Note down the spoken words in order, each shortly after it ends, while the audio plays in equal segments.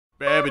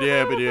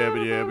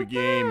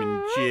Game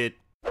and shit.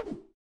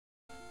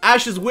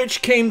 Ash's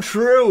witch came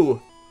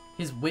true.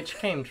 His witch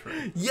came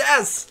true.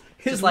 Yes,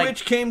 his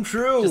witch came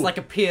true. Just like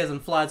appears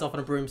and flies off on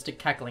a broomstick,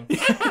 cackling.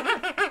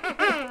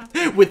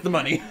 With the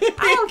money.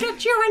 I'll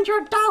get you and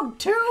your dog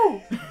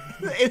too.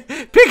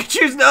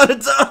 Pikachu's not a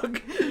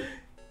dog.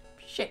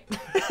 Shit.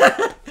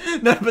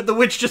 No, but the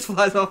witch just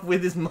flies off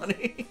with his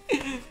money.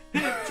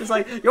 Just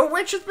like, your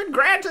wish has been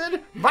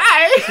granted.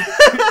 Bye.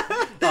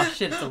 Oh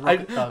shit, it's a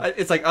rocket dog.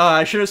 It's like, oh,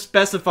 I should have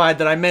specified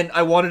that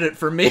I wanted it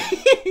for me.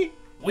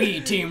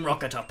 We Team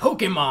Rocket are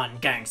Pokemon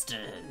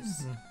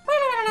gangsters.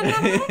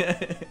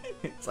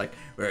 It's like,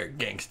 we're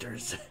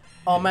gangsters.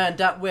 Oh man,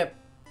 that whip.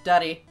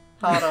 Daddy,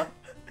 harder.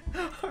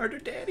 Harder,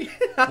 daddy.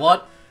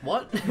 What?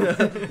 What?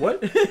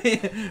 What?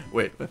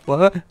 Wait, what?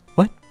 What?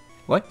 What?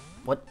 What?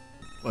 What?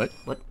 What?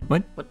 What?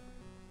 What?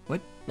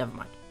 What? Never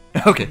mind.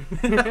 Okay.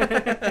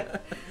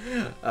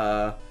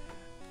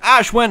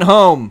 Ash went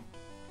home.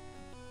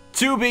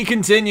 To be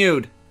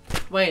continued.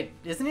 Wait,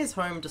 isn't his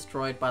home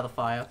destroyed by the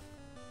fire?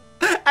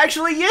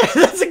 Actually, yeah,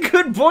 that's a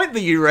good point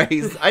that you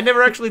raised. I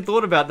never actually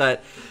thought about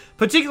that.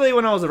 Particularly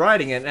when I was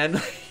writing it,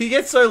 and you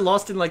get so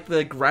lost in like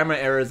the grammar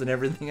errors and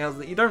everything else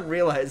that you don't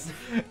realize.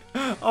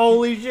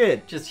 Holy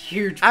shit! Just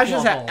huge.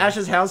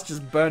 Ash's house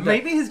just burned.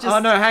 Maybe he's just. Oh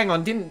no, hang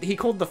on! Didn't he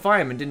called the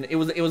fireman? Didn't it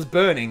was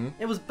burning?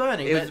 It was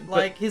burning, but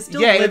like he's still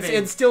yeah, living.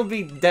 it'd still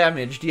be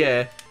damaged.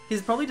 Yeah.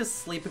 He's probably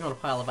just sleeping on a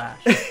pile of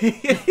ash.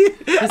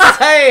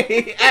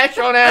 Hey, ash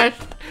on ash.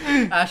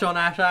 Ash on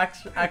ash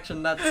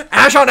action. That's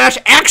ash on ash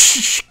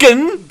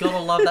action. Gotta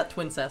love that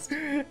twincest.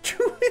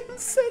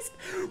 Twincest.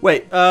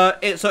 Wait.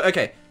 So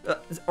okay.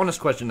 Honest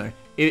question though.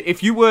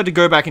 If you were to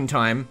go back in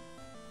time,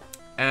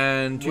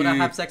 and would I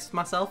have sex with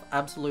myself?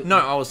 Absolutely. No,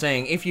 I was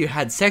saying if you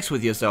had sex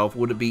with yourself,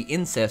 would it be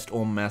incest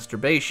or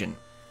masturbation?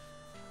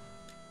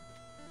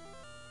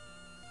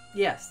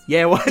 Yes.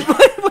 Yeah. What?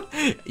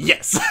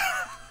 Yes.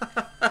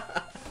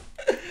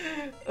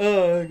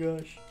 Oh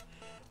gosh.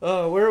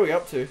 Oh, where are we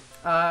up to?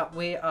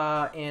 We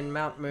are in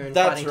Mount Moon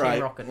That's fighting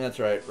Team Rocket. That's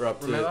right. We're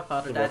up Remember, to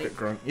Harder the Daddy? Rocket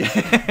Grunt.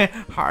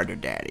 Yeah. Harder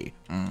Daddy.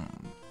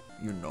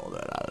 You know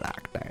that I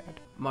like that.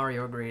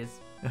 Mario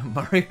agrees.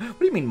 Mario? What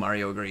do you mean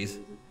Mario agrees?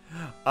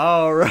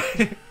 Oh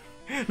right.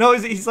 No,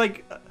 he's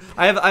like,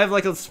 I have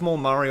like a small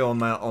Mario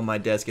on my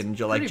desk, and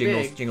like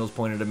Jingles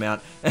pointed him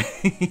out,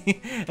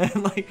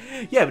 and like,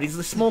 yeah, but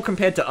he's small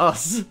compared to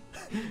us.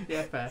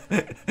 Yeah, fair.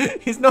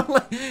 He's not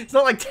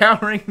like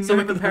towering. So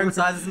we're comparing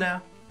sizes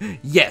now.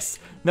 Yes.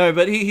 No,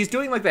 but he's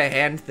doing like the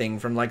hand thing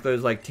from like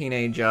those like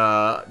teenage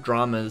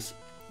dramas.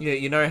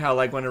 You know how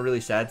like when a really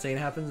sad scene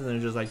happens and then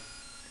it's just like.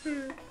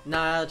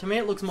 Nah, to me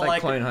it looks more like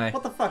Clone High.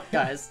 what the fuck,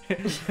 guys?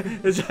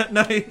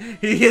 No,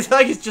 he's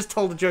like he's just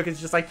told a joke. It's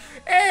just like,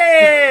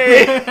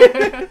 hey.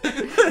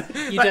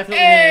 You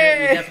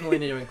definitely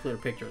need to include a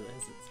picture of this.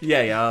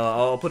 Yeah,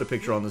 I'll put a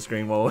picture on the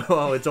screen while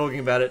we're talking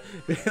about it.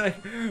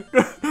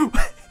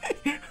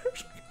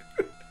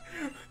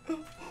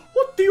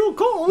 What do you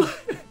call?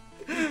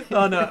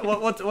 Oh no,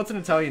 what's an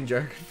Italian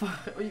joke?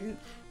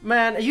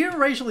 Man, are you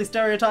racially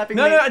stereotyping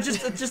me? No,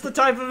 just the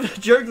type of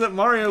joke that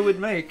Mario would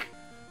make.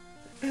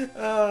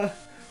 What?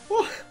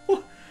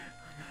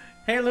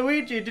 Hey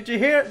Luigi, did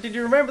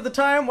you remember the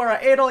time where I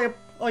ate all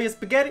your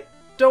spaghetti?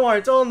 Don't worry,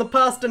 it's all in the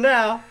pasta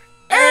now.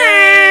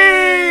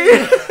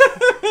 Hey!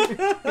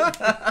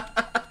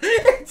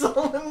 It's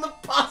all in the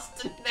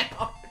pasta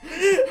now.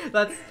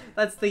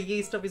 That's the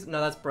yeast of his. No,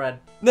 that's bread.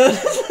 No,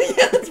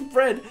 yeah, that's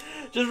bread.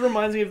 Just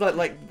reminds me of that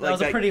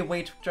was a pretty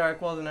weak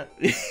joke, wasn't it?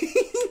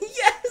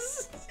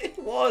 Yes, it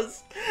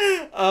was.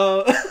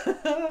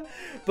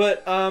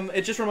 But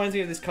it just reminds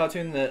me of this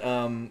cartoon that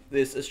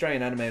this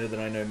Australian animator that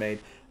I know made,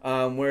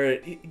 where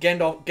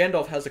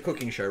Gandalf has a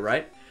cooking show,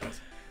 right?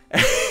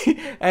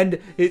 And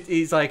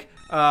he's like,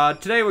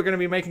 today we're going to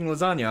be making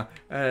lasagna.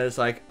 And it's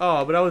like,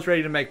 oh, but I was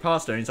ready to make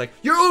pasta. And he's like,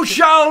 you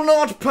shall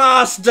not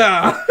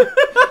pasta!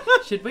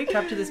 Should we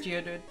capture this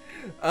Geodude?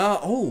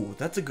 Oh,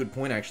 that's a good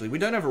point, actually. We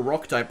don't have a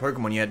rock-type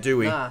Pokemon yet, do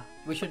we? Nah,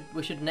 we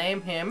should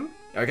name him...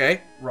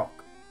 Okay.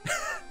 Rock.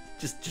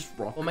 just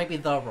Rock. Or maybe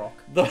The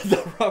Rock.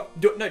 The Rock.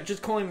 No,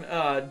 just call him,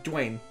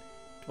 Dwayne.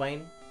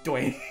 Dwayne?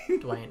 Dwayne.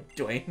 Dwayne.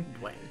 Dwayne.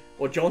 Dwayne.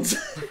 Or Johnson.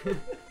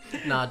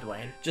 Nah,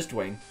 Dwayne. Just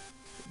Dwayne.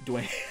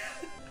 Dwayne.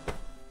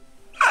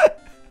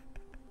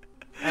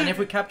 And if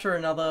we capture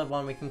another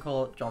one, we can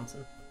call it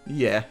Johnson.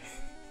 Yeah.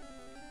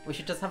 We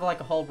should just have like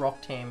a whole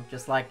Rock team,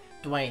 just like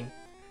Dwayne,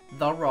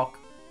 The Rock,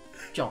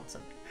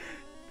 Johnson.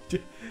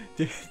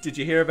 Did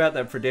you hear about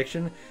that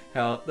prediction?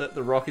 How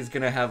the Rock is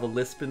gonna have a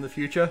lisp in the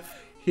future?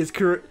 His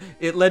career,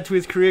 it led to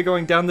his career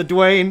going down the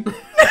Dwayne.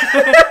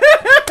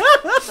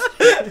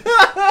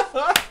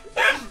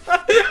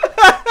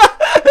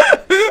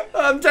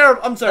 I'm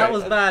terrible. I'm sorry. That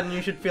was bad, and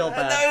you should feel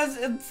bad.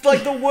 It's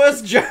like the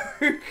worst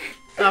joke.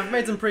 I've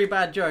made some pretty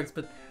bad jokes,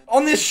 but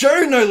on this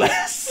show, no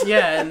less.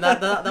 Yeah, and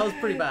that was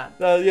pretty bad.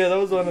 Yeah, that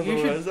was one of the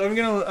worst. I'm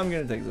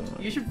gonna take some.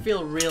 You should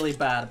feel really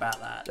bad about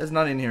that. There's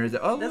none in here, is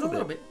there? Oh, there's a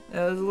little bit.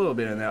 Yeah, there's a little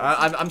bit in there.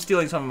 I'm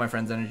stealing some of my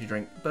friend's energy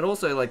drink, but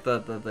also like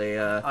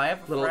the I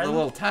have a the friend?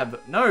 little tab.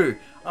 No,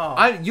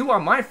 Oh. you are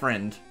my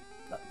friend.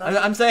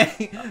 I'm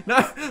saying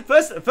no.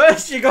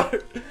 First you got.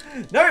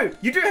 No,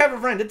 you do have a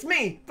friend. It's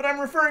me, but I'm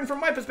referring from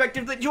my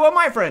perspective that you are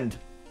my friend.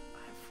 I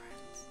have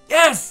friends.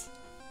 Yes.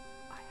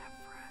 I have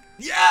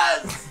friends.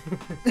 Yes.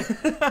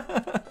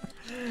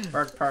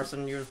 Third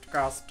person used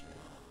ghost.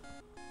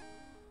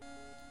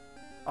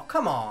 Oh,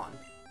 come on.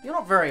 You're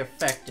not very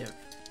effective.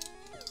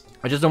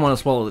 I just don't want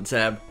to swallow the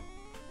tab.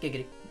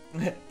 Giggity.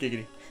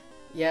 Giggity.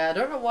 Yeah, I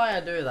don't know why I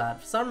do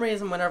that. For some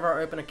reason, whenever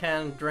I open a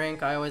can of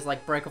drink, I always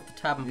like break off the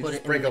tab and You put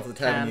just it break in off the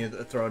tab can. and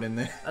you throw it in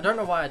there. I don't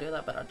know why I do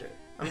that, but I do.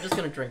 I'm just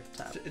gonna drink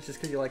the tab. It's just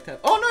because you like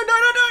tab. Oh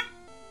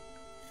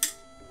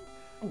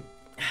no!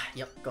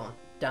 Yep, gone.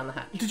 Down the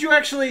hatch. Did you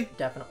actually?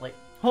 Definitely.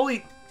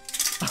 Holy.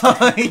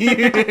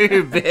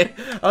 You bit.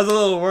 I was a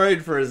little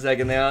worried for a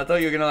second there. I thought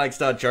you were gonna like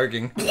start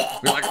choking.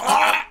 You're like,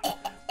 ah!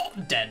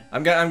 Dead.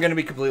 I'm gonna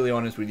be completely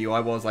honest with you. I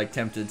was like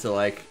tempted to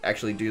like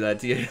actually do that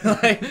to you,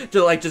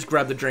 to like just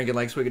grab the drink and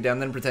like swig it down,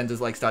 then pretend to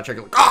like start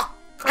choking. Like, ah!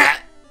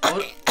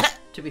 Well,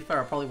 to be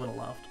fair, I probably would have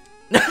laughed.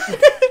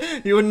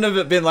 You wouldn't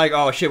have been like,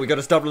 oh shit, we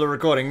gotta stop the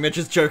recording. Mitch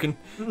is choking.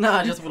 Nah,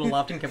 I just would have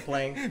laughed and kept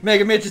playing.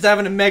 Mega Mitch is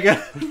having a mega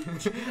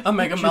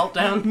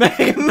meltdown.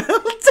 mega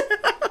meltdown.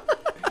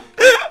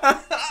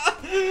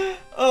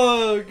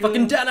 Oh god.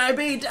 Fucking Dan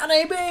AB! Dan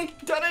AB!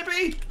 Dan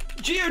AB!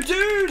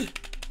 Geodude!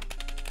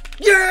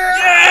 Yeah!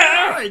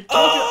 Yeah! I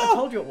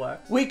told you it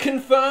works. We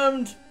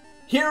confirmed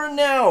here and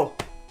now.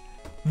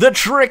 The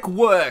trick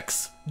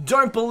works.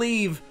 Don't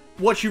believe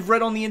what you've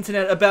read on the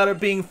internet about it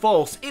being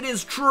false. It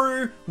is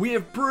true. We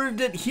have proved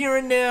it here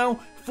and now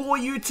for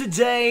you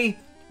today.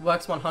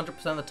 Works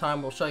 100% of the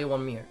time. We'll show you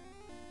one Mew.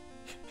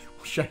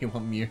 We'll show you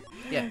one Mew.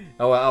 Yeah.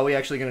 Oh, are we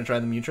actually gonna try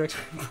the Mew trick?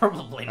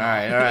 Probably not.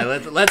 All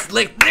right. Let's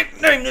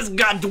nickname this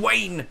guy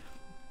Dwayne.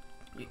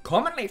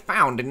 Commonly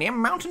found near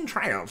mountain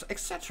trails,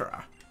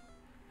 etc.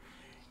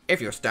 If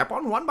you step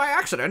on one by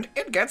accident,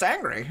 it gets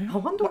angry. I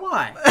wonder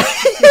why.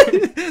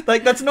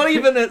 Like, that's not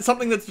even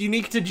something that's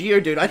unique to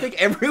Geodude. I think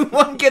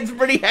everyone gets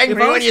pretty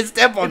angry when you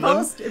step on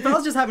them. If I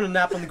was just having a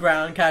nap on the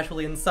ground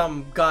casually and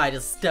some guy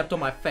just stepped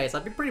on my face,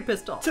 I'd be pretty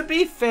pissed off. To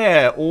be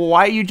fair,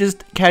 why are you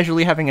just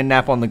casually having a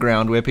nap on the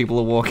ground where people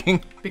are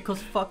walking?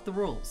 Because fuck the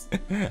rules.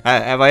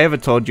 Have I ever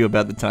told you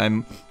about the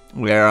time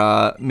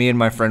where me and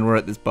my friend were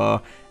at this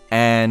bar,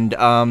 and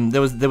there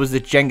was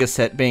this Jenga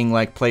set being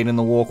like played in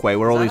the walkway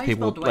where all these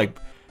people like...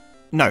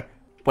 No,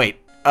 wait.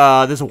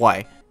 There's a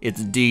Y.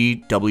 It's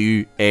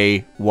D-W-A-Y-N.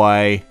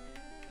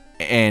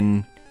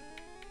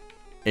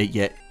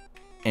 Yeah,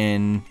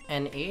 N.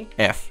 N-E?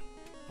 F.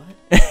 What?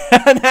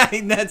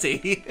 That's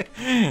E.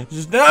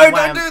 Just, no,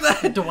 don't do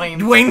that. Dwayne.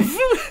 Dwayne.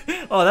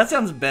 Oh, that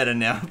sounds better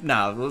now.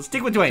 No, we'll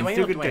stick with Dwayne.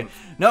 Stick with Dwayne.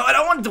 No, I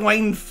don't want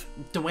Dwayne.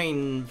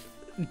 Dwayne.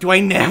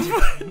 Dwayne Neff.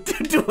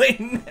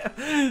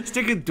 Dwayne.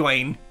 Stick with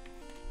Dwayne.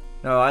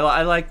 No,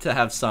 I like to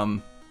have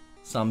some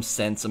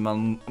sense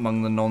among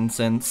the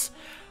nonsense.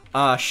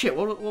 Shit,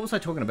 what was I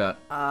talking about?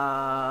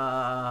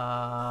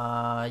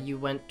 You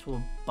went to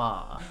a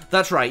bar.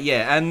 That's right,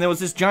 yeah, and there was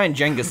this giant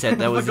Jenga set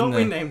that was in the...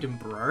 we named him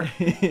Bro.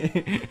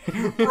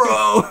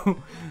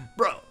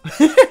 Bro.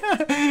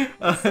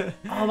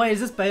 Oh wait, is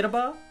this Beta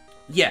Bar?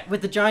 Yeah.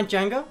 With the giant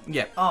Jenga?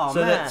 Yeah. Oh,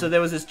 so man. So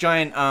there was this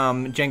giant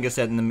Jenga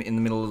set in the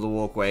middle of the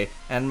walkway,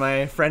 and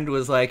my friend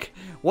was like,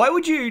 why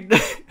would you...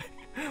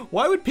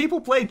 Why would people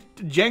play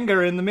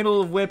Jenga in the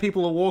middle of where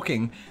people are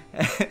walking?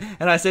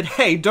 And I said,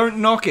 hey, don't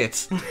knock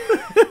it.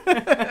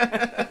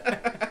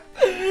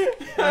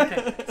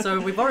 Okay,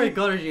 so we've already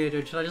got a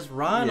Geodude. Should I just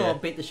run or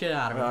beat the shit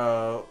out of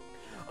him?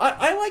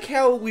 I like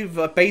how we've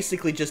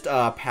basically just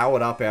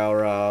powered up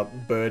our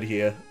bird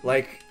here.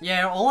 Like,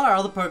 yeah, all our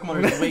other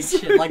Pokemon are weak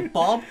shit. Like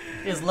Bob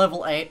is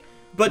level 8.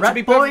 But Rat to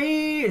be Boy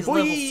perfect, is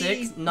Boy! level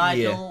 6.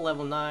 Nigel, Yeah.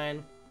 level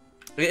 9.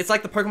 It's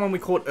like the Pokemon we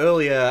caught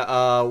earlier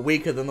are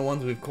weaker than the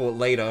ones we've caught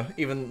later,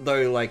 even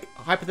though, like,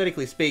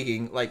 hypothetically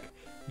speaking, like,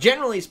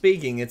 generally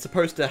speaking, it's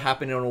supposed to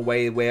happen in a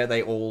way where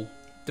they all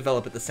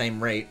develop at the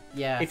same rate.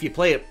 Yeah. If you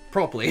play it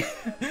properly.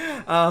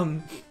 But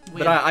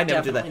I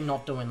never do that. We're definitely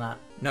not doing that.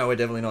 No, we're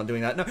definitely not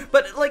doing that. No,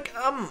 but, like,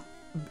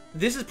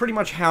 this is pretty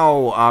much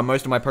how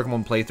most of my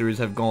Pokemon playthroughs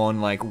have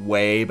gone, like,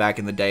 way back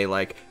in the day,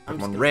 like,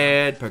 Pokemon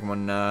Red,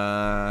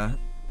 Pokemon,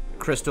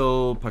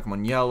 Crystal,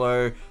 Pokemon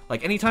Yellow.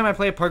 Like, anytime I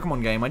play a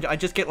Pokemon game, I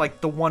just get,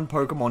 like, the one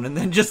Pokemon and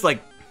then just,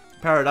 like,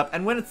 power it up.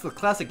 And when it's the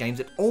classic games,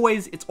 it's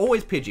always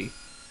Pidgey.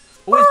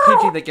 Always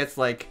Pidgey that gets,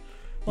 like,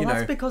 you know...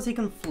 that's because he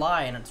can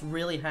fly and it's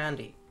really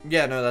handy.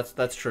 Yeah, no,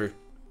 that's true.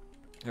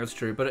 That's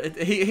true, but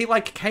he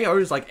like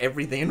KOs like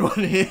everything in one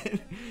hit.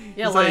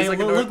 Yeah, he's like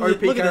an look OP at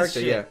this character,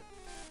 shit. yeah.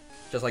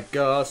 Just like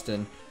Gust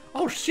and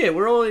oh shit,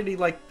 we're already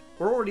like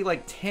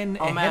 10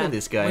 ahead of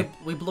this guy.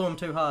 We blew him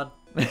too hard.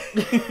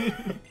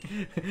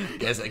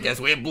 guess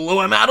we blew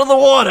him out of the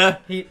water.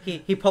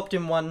 He popped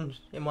in one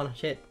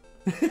hit.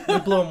 We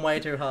blew him way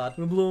too hard.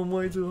 We blew him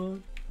way too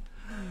hard.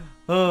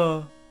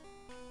 Oh.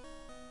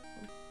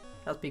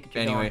 How's Pikachu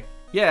Anyway, going?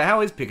 yeah,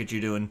 how is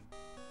Pikachu doing?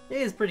 He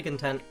is pretty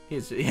content.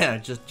 He's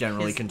just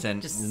generally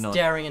content. Just He's not,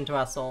 staring into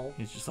our soul.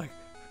 He's just like,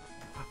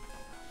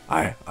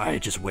 I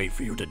just wait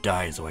for you to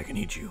die so I can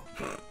eat you.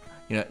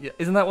 You know,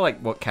 isn't that like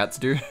what cats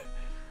do?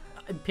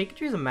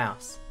 Pikachu's a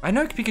mouse. I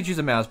know Pikachu's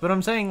a mouse, but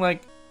I'm saying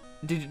like,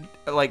 do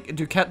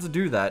cats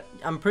do that?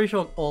 I'm pretty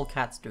sure all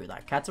cats do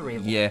that. Cats are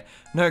evil. Yeah.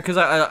 No, because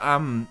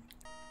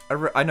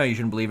I know you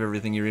shouldn't believe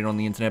everything you read on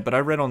the internet, but I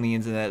read on the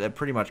internet that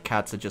pretty much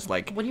cats are just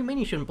like... What do you mean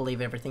you shouldn't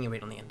believe everything you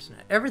read on the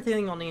internet?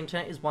 Everything on the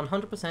internet is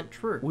 100%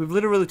 true. We've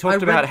literally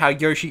talked about how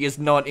Yoshi is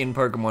not in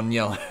Pokemon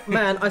Yellow.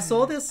 Man, I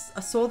saw this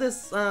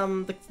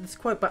this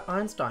quote by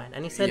Einstein,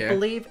 and he said,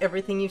 believe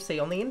everything you see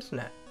on the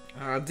internet.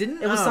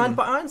 Didn't it was signed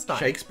by Einstein.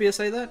 Shakespeare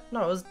say that?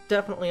 No, it was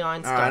definitely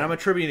Einstein. Alright, I'm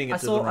attributing it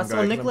to the wrong guy. I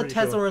saw Nikola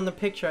Tesla in the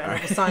picture, and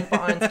it was signed by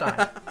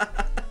Einstein.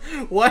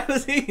 Why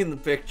was he in the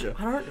picture?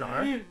 I don't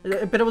know.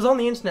 But it was on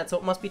the internet, so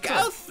it must be true.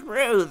 Go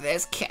through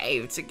this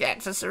cave to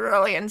get to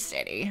Cerulean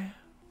City.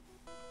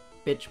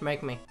 Bitch,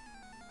 make me.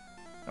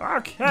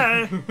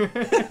 Okay.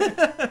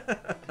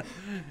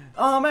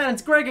 Oh man,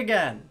 it's Greg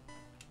again.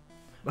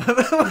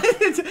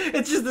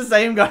 It's just the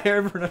same guy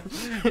over and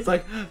over. It's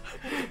like,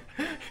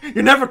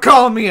 you're never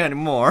calling me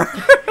anymore.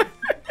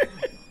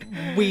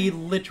 We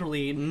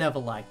literally never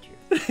liked you.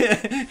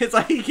 It's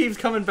like he keeps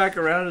coming back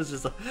around. It's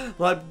just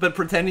like, but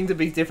pretending to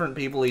be different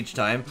people each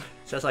time.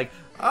 It's just like,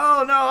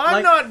 oh no,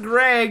 I'm not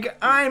Greg.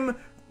 I'm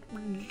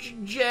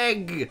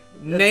Jeg.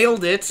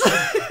 Nailed it. Shut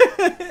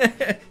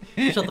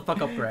the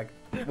fuck up, Greg.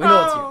 We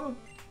know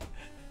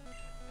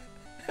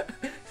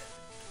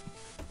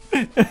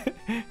it's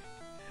you.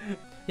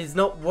 He's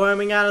not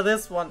worming out of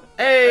this one.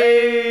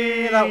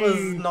 Hey, that was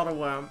not a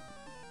worm.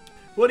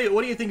 What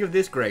do you think of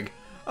this, Greg?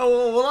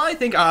 Oh well, I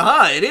think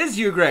it is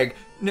you, Greg.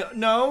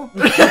 No.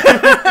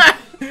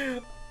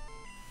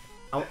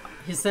 Oh,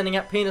 he's sending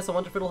out penis. I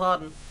wonder if it'll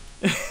harden.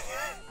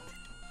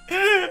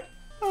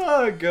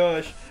 Oh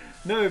gosh,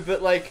 no,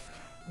 but like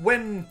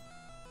when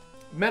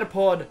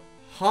Metapod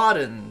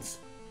hardens.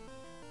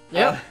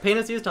 Yeah,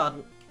 penis used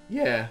harden.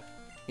 Yeah.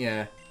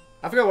 I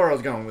forgot where I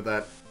was going with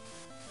that.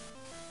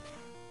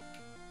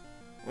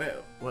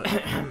 Well, what?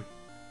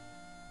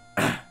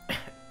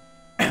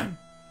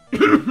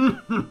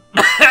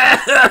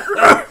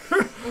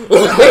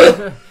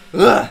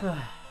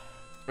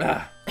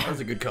 That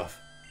was a good cough.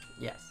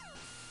 Yes.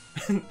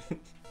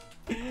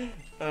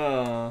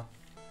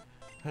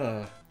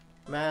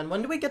 Man,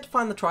 when do we get to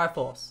find the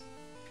Triforce?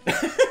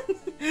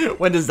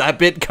 When does that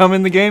bit come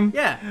in the game?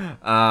 Yeah.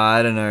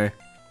 I don't know.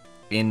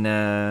 In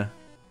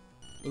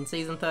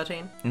season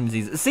 13?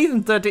 In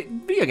season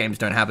 13, video games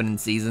don't happen in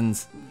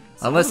seasons.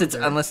 Unless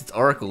it's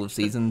Oracle of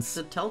Seasons.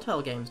 The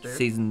Telltale games do.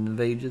 Season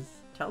of Ages.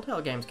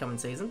 Telltale games come in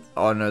seasons.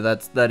 Oh no,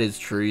 that is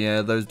true.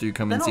 Yeah, those do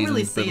come in seasons. They're not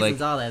really seasons,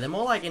 like, are they? They're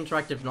more like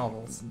interactive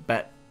novels.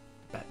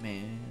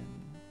 Batman.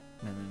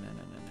 No.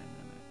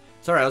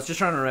 Sorry, I was just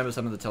trying to remember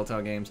some of the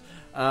Telltale games.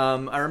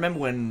 I remember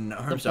when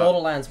The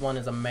Borderlands one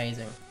is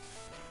amazing.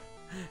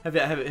 Have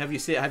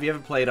you ever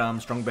played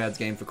Strong Bad's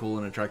game for cool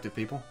and attractive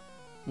people?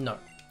 No.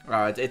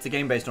 It's a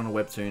game based on a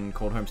webtoon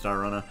called Homestar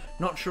Runner.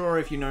 Not sure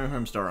if you know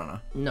Homestar Runner.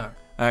 No.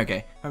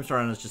 Okay, Homestar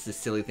Runner is just this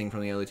silly thing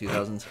from the early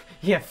 2000s.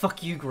 Yeah,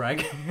 fuck you,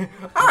 Greg.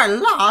 I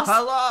lost. I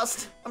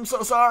lost. I'm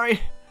so sorry.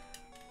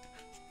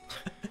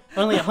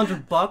 Only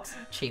 $100?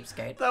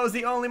 Cheapskate. That was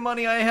the only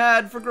money I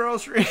had for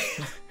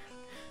groceries.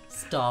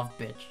 Starved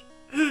bitch.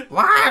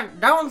 What?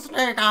 Don't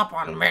sneak up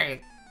on me.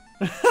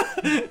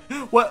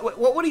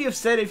 What would he have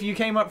said if you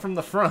came up from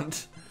the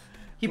front?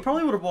 He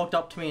probably would have walked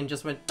up to me and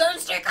just went, Don't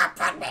sneak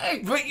up on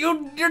me. But you're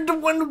the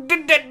one who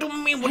did that to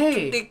me with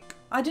hey, the dick.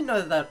 I didn't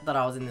know that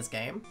I was in this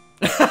game.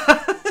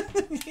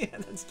 Yeah,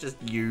 that's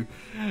just you.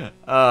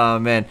 Oh,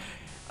 man.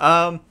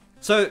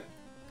 So,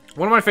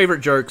 one of my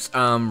favorite jokes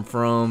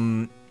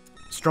from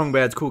Strong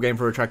Bad's Cool Game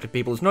for Attractive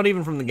People is not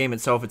even from the game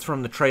itself, it's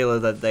from the trailer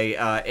that they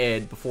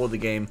aired before the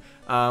game,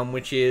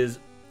 which is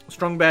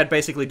Strong Bad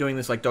basically doing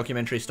this like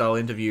documentary style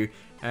interview,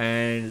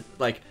 and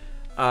like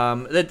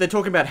they're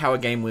talking about how a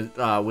game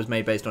was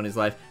made based on his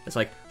life. It's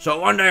like, so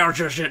one day I was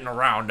just sitting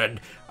around and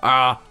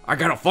I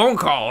got a phone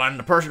call and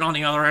the person on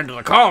the other end of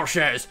the call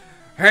says,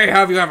 "Hey,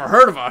 have you ever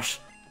heard of us?"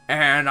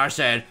 And I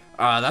said,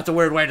 that's a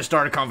weird way to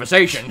start a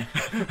conversation.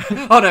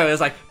 Oh no, it was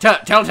like,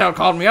 Telltale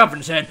called me up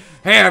and said,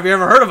 "Hey, have you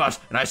ever heard of us?"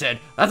 And I said,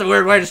 that's a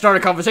weird way to start a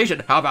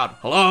conversation. How about,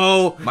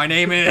 "Hello, my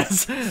name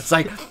is..." It's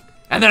like,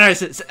 and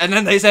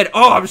then they said,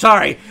 "Oh, I'm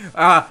sorry,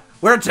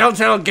 we're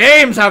Telltale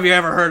Games, have you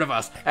ever heard of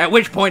us?" At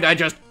which point I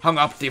just hung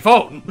up the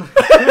phone.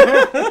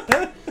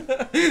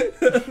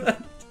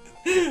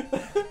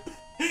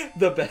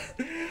 The best.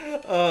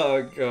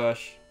 Oh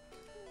gosh.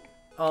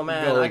 Oh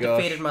man, Golly I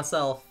defeated gosh.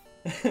 myself.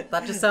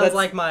 That just sounds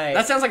like my...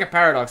 That sounds like a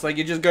paradox. Like,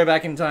 you just go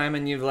back in time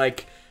and you've,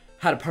 like,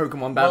 had a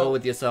Pokemon battle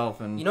with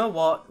yourself and... You know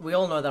what? We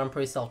all know that I'm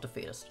pretty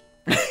self-defeatist.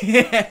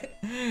 Yeah.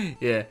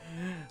 Yeah.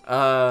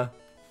 Oh,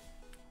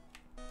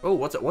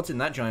 what's in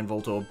that giant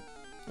Voltorb?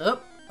 Oh,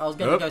 I was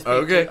gonna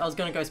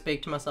go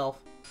speak to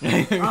myself.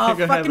 Oh, fucking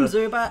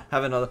Zubat.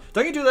 Have another...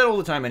 Don't you do that all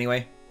the time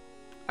anyway?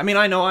 I mean,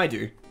 I know I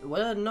do.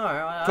 Well, no.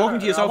 Talking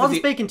to yourself I wasn't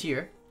speaking to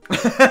you.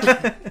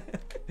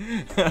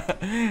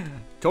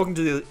 Talking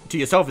to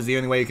yourself is the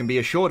only way you can be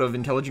assured of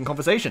intelligent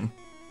conversation.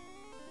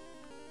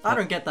 I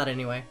don't get that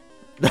anyway.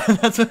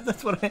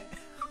 that's what I...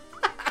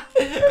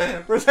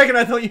 For a second,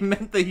 I thought you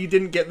meant that you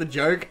didn't get the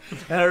joke,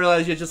 and I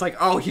realized you're just like,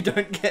 oh, you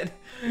don't get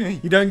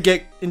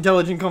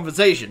intelligent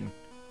conversation.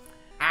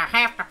 I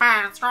have to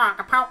find a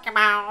stronger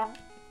Pokemon.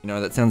 You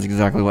know, that sounds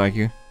exactly like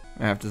you.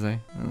 I have to say,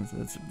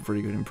 that's a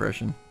pretty good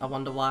impression. I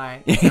wonder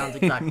why it sounds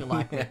exactly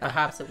like me.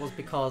 Perhaps it was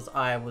because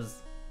I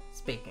was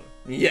speaking.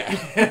 Yeah.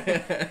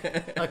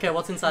 Okay,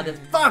 what's inside this?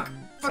 Fuck!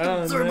 Fucking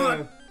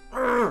Zubat!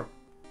 No.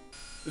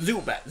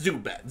 Zubat,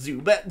 Zubat,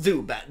 Zubat,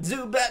 Zubat,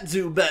 Zubat,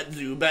 Zubat,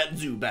 Zubat,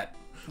 Zubat.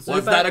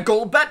 Was that a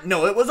gold bat?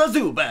 No, it was a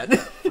Zubat. I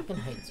fucking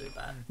hate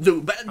Zubat.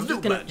 Zubat, I'm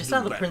just gonna, just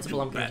out of the principle,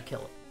 I'm gonna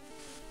kill it.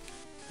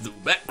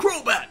 Zubat,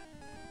 Crobat.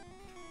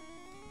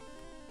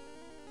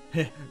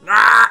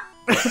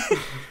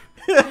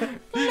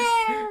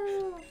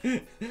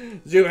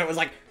 Zubat was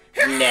like,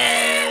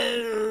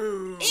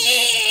 no.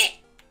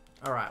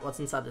 Alright, what's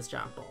inside this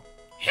giant ball?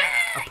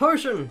 A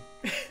potion!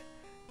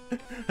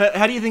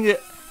 How do you think a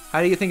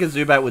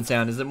Zubat would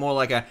sound? Is it more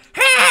like a?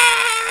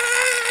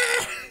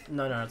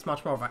 No, it's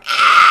much more of a.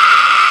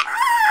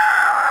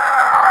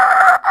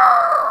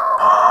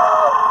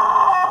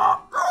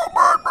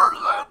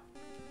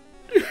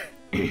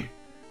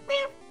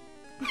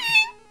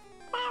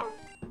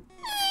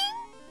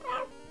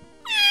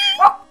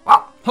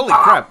 Holy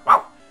crap!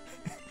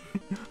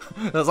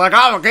 It's like,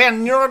 I'm a cat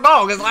and you're a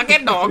dog. It's like a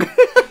cat dog.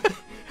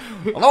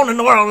 Alone in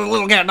the world with a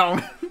little cat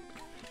dog.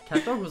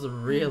 Cat Dog was a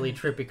really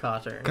trippy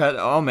cartoon.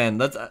 Oh man,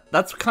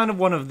 that's kind of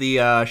one of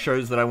the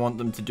shows that I want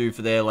them to do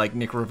for their like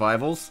Nick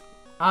revivals.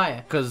 Ah,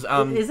 yeah. Because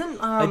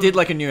they did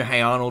like a new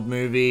Hey Arnold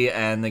movie,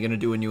 and they're gonna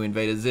do a new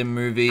Invader Zim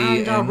movie,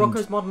 and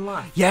Rocko's Modern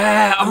Life.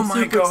 Yeah, oh I'm my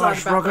super gosh,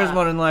 excited about Rocko's that.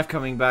 Modern Life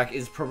coming back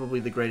is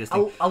probably the greatest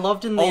thing. I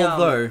loved in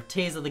the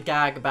teaser the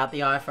gag about the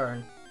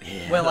iPhone,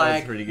 Yeah, where that was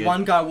like pretty good.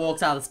 one guy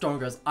walks out of the store and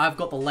goes, "I've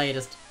got the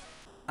latest."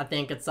 I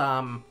think it's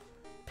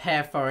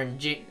Pearphone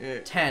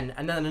G10,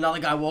 and then another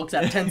guy walks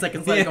out 10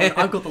 seconds later going,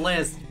 "I've got the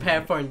latest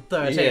Pearphone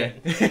 13."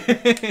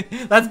 Yeah.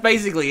 That's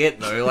basically it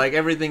though. Like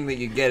everything that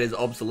you get is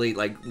obsolete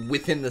like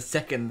within the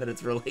second that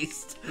it's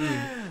released.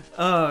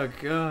 Oh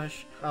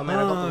gosh. Oh man,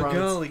 I got the runs.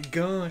 Golly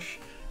gosh.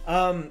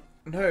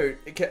 No,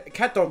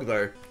 Cat Dog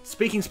though.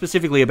 Speaking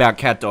specifically about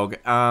Cat Dog,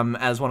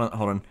 as one of,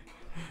 hold on.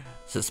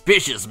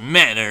 Suspicious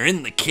men are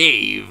in the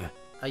cave.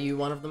 Are you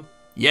one of them?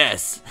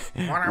 Yes.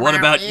 What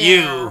about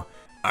you?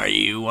 Are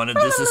you one of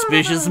the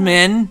suspicious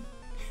men?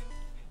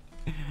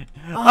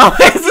 Oh,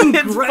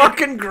 it's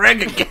fucking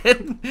Greg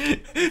again.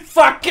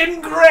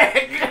 Fucking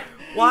Greg!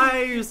 Why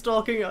are you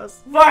stalking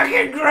us?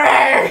 Fucking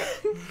Greg!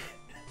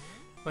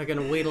 We're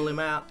gonna wheedle him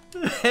out.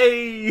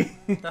 Hey!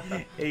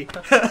 Hey.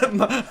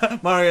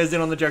 Mario's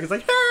in on the joke. It's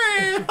like,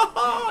 hey!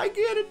 I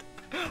get it.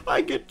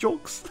 I get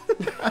jokes.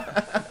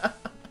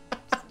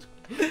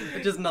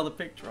 Just another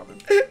picture of him.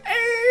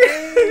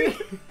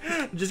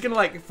 I'm just gonna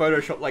like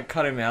Photoshop, like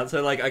cut him out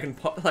so like I can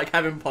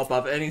have him pop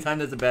up anytime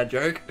there's a bad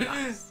joke.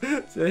 Nice.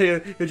 So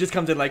he just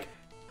comes in like.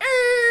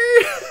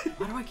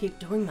 Why do I keep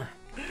doing that?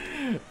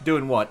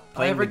 Doing what?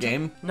 Playing the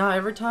game? No,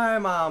 every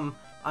time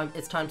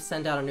it's time to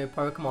send out a new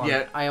Pokemon,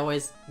 Yeah. I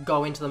always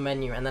go into the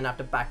menu and then have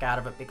to back out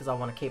of it because I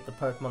want to keep the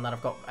Pokemon that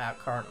I've got out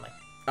currently.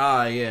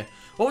 Ah, yeah.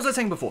 What was I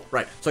saying before?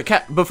 Right. So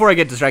before I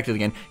get distracted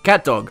again,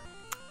 Cat Dog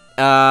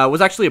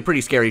was actually a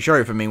pretty scary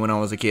show for me when I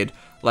was a kid.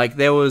 Like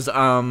there was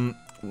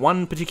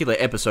one particular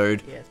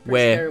episode Yeah, it's pretty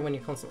where scary when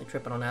you're constantly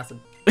tripping on acid.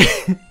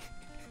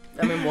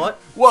 I mean, what?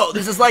 whoa,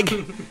 this is like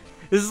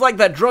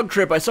that drug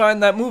trip I saw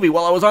in that movie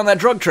while I was on that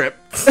drug trip.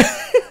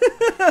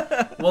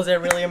 Was there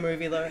really a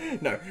movie though?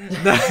 No.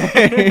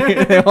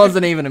 There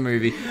wasn't even a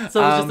movie.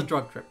 So it was just a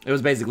drug trip. It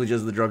was basically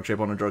just the drug trip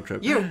on a drug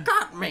trip. You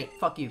got me.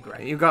 Fuck you,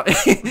 Greg. You got.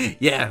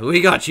 Yeah,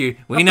 we got you.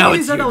 We know You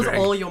it's said you, that was Greg.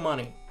 all your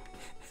money.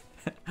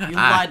 You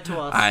lied to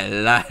us. I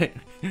lied.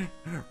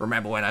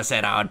 Remember when I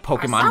said I'd saw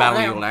Pokemon battle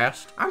them. you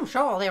last? I'm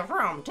sure they're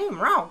from Team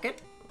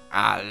Rocket.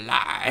 I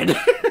lied.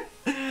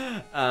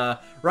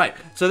 Right.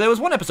 So there was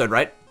one episode,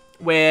 right,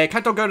 where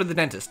Cat Dog go to the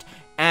dentist,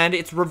 and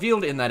it's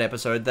revealed in that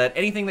episode that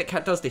anything that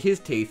Cat does to his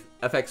teeth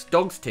affects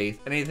Dog's teeth,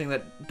 and anything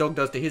that Dog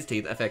does to his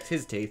teeth affects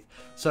his teeth.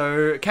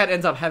 So Cat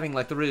ends up having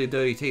like the really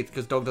dirty teeth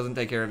because Dog doesn't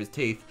take care of his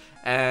teeth,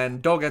 and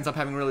Dog ends up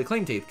having really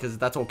clean teeth because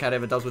that's all Cat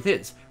ever does with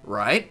his,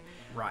 right?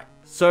 Right.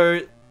 So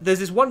there's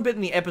this one bit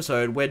in the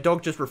episode where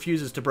Dog just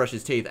refuses to brush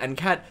his teeth, and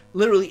Cat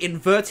literally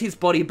inverts his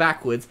body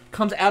backwards,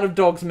 comes out of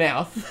Dog's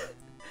mouth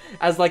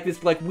as like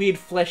this like weird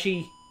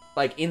fleshy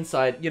like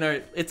inside. You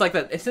know, it's like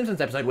that Simpsons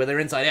episode where they're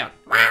inside out.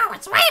 Wow,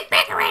 it's way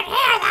bigger in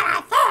here than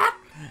I thought.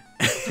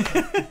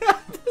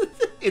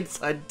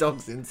 Inside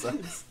Dog's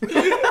insides. It's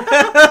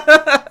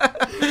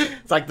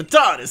like the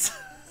TARDIS.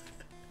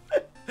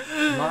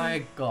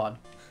 My God.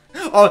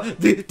 Oh,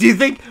 do you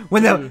think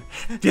when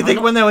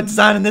they were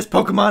designing this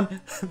Pokemon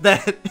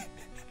that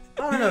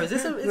I don't know. Is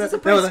this a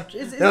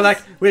they were like,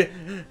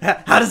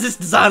 how does this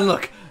design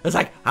look? It's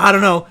like, I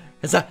don't know.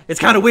 It's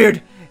kind of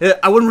weird.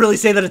 I wouldn't really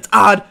say that it's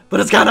odd, but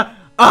it's kind of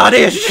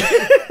oddish.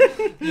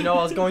 You know,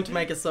 I was going to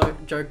make a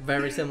joke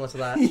very similar to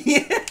that.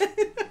 Yeah.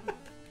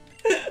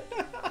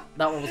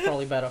 That one was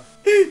probably better.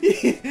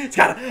 It's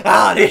kind of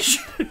oddish.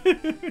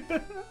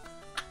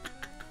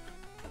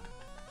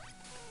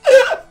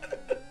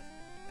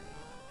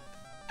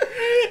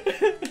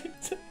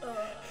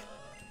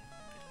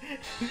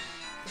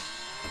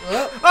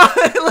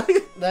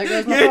 There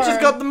goes my You phone.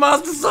 just got the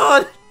Master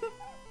Sword!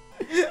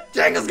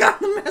 Jingles got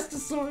the Master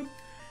Sword!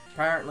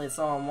 Apparently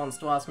someone wants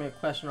to ask me a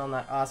question on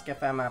that Ask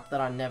FM app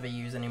that I never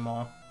use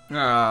anymore.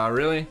 Ah,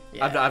 really?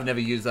 Yeah. I've never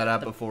used that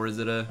app before. Is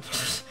it a...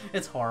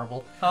 It's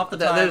horrible. Half the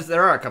time...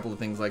 There are a couple of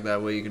things like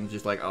that where you can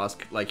just, like,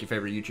 ask, like, your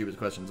favorite YouTubers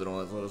questions and all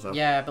that sort of stuff.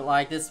 Yeah, but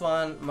like this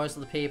one, most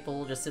of the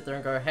people just sit there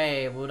and go,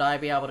 hey, would I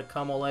be able to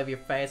come all over your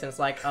face? And it's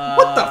like,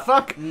 What the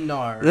fuck?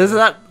 No.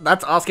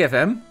 That's Ask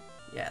FM?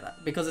 Yeah,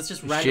 because it's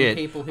just random Shit.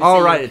 people who Oh,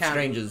 see right, your it's account.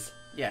 strangers.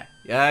 Yeah.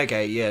 Yeah,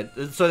 okay, yeah.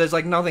 So there's,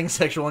 like, nothing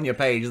sexual on your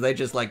page. They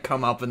just, like,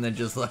 come up and they're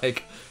just,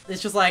 like...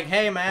 It's just like,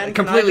 hey man,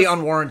 can completely I just-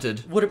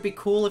 unwarranted. Would it be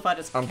cool if I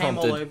just came all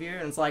Unprompted. over you?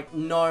 And it's like,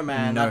 no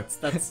man, No.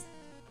 that's...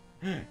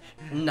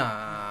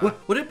 Nah.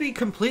 Would it be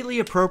completely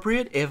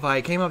appropriate if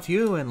I came up to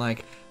you and,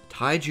 like,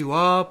 tied you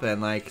up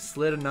and, like,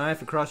 slid a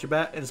knife across your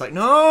back? And it's like,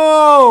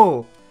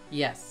 no!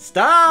 Yes.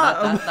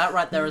 Stop! That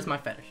right there is my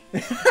fetish.